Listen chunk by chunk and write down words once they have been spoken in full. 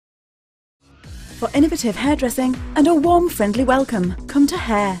For innovative hairdressing and a warm, friendly welcome, come to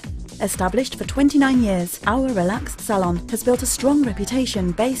Hair. Established for 29 years, our relaxed salon has built a strong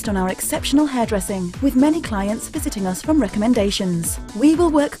reputation based on our exceptional hairdressing, with many clients visiting us from recommendations. We will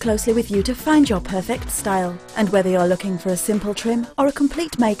work closely with you to find your perfect style. And whether you're looking for a simple trim or a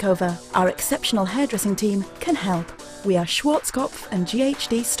complete makeover, our exceptional hairdressing team can help. We are Schwarzkopf and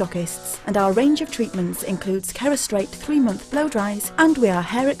GHD stockists, and our range of treatments includes Kerastraight 3-month blow dries, and we are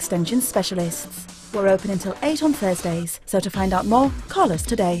hair extension specialists. We're open until 8 on Thursdays, so to find out more, call us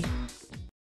today.